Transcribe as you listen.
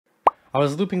I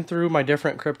was looping through my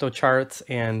different crypto charts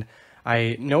and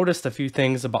I noticed a few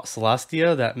things about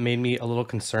Celestia that made me a little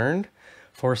concerned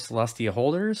for Celestia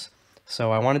holders.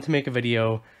 So I wanted to make a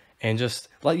video and just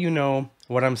let you know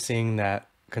what I'm seeing that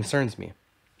concerns me.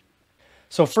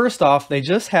 So first off, they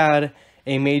just had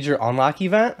a major unlock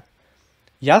event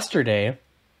yesterday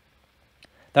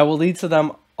that will lead to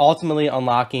them ultimately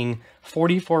unlocking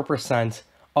 44%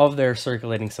 of their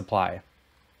circulating supply.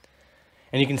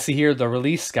 And you can see here the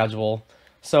release schedule.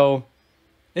 So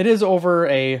it is over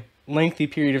a lengthy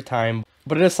period of time,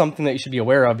 but it is something that you should be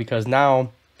aware of because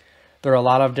now there are a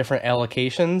lot of different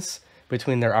allocations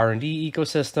between their R&D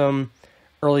ecosystem,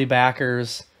 early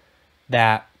backers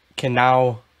that can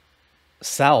now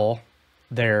sell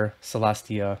their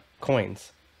Celestia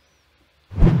coins.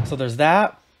 So there's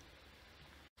that.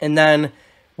 And then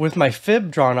with my fib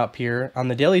drawn up here on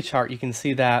the daily chart, you can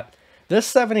see that this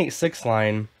 786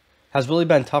 line has really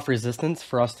been tough resistance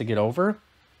for us to get over.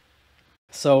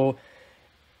 So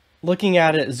looking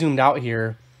at it zoomed out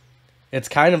here, it's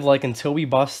kind of like until we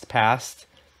bust past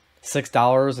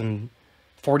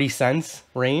 $6.40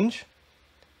 range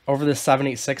over this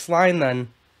 786 line, then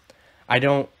I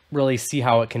don't really see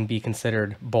how it can be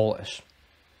considered bullish.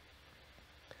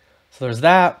 So there's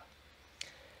that.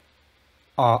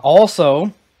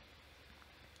 Also,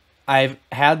 I've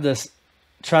had this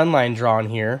trend line drawn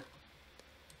here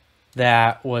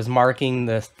that was marking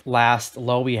the last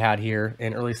low we had here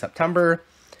in early September,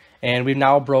 and we've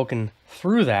now broken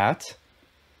through that.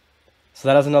 So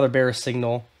that is another bearish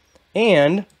signal.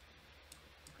 And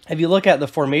if you look at the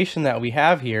formation that we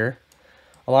have here,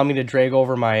 allow me to drag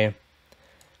over my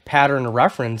pattern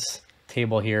reference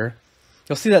table here,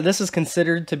 you'll see that this is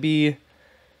considered to be,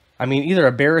 either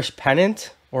a bearish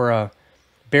pennant or a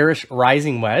bearish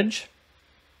rising wedge.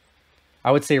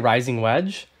 I would say rising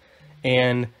wedge.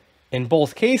 And in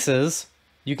both cases,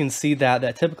 you can see that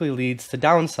that typically leads to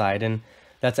downside. And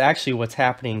that's actually what's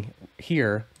happening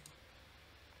here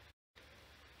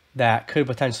that could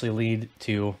potentially lead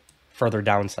to further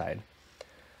downside.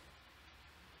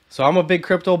 So I'm a big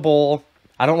crypto bull.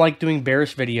 I don't like doing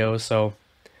bearish videos, so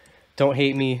don't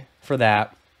hate me for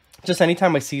that. Just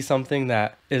anytime I see something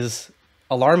that is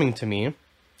alarming to me,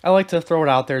 I like to throw it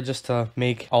out there just to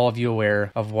make all of you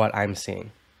aware of what I'm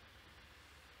seeing.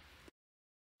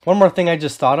 One more thing I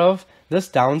just thought of, this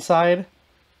downside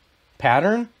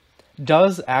pattern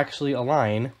does actually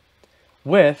align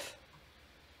with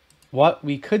what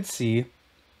we could see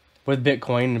with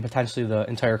Bitcoin and potentially the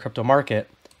entire crypto market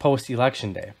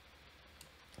post-election day.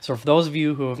 So for those of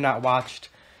you who have not watched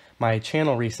my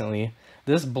channel recently,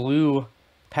 this blue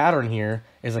pattern here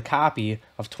is a copy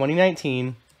of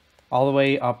 2019 all the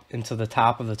way up into the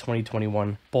top of the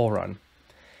 2021 bull run.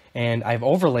 And I've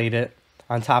overlaid it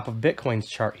on top of Bitcoin's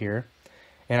chart here.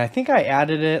 And I think I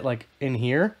added it like in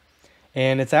here,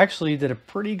 and it's actually did a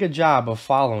pretty good job of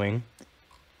following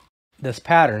this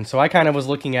pattern. So I kind of was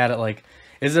looking at it like,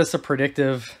 is this a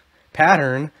predictive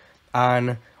pattern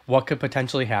on what could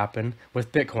potentially happen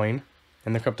with Bitcoin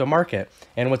and the crypto market?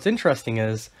 And what's interesting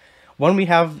is when we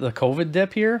have the COVID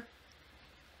dip here,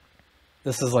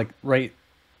 this is like right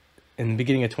in the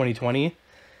beginning of 2020,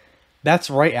 that's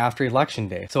right after election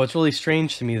day. So it's really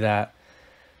strange to me that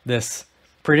this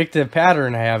predictive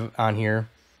pattern I have on here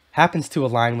happens to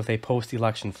align with a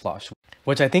post-election flush,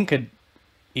 which I think could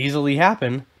easily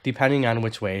happen depending on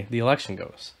which way the election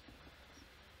goes.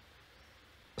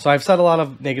 So I've said a lot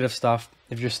of negative stuff.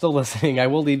 If you're still listening, I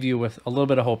will leave you with a little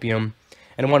bit of hopium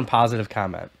and one positive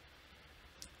comment.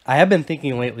 I have been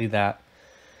thinking lately that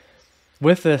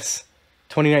with this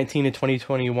 2019 to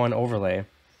 2021 overlay,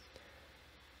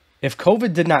 if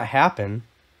COVID did not happen,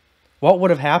 what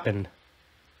would have happened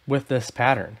with this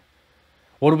pattern?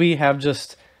 Would we have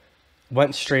just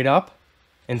went straight up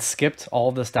and skipped all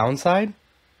of this downside?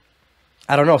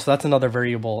 I don't know. So that's another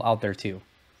variable out there too.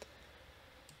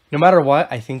 No matter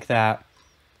what, I think that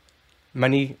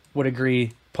many would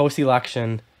agree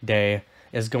post-election day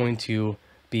is going to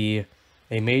be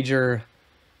a major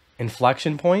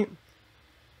inflection point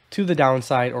to the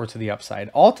downside or to the upside.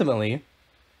 Ultimately,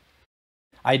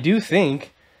 I do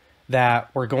think that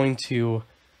we're going to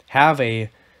have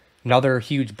another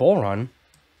huge bull run.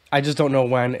 I just don't know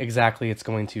when exactly it's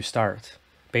going to start.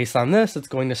 Based on this, it's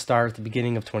going to start at the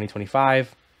beginning of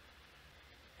 2025.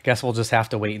 I guess we'll just have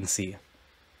to wait and see.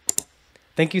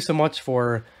 Thank you so much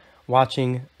for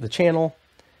watching the channel,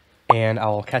 and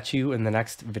I'll catch you in the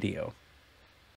next video.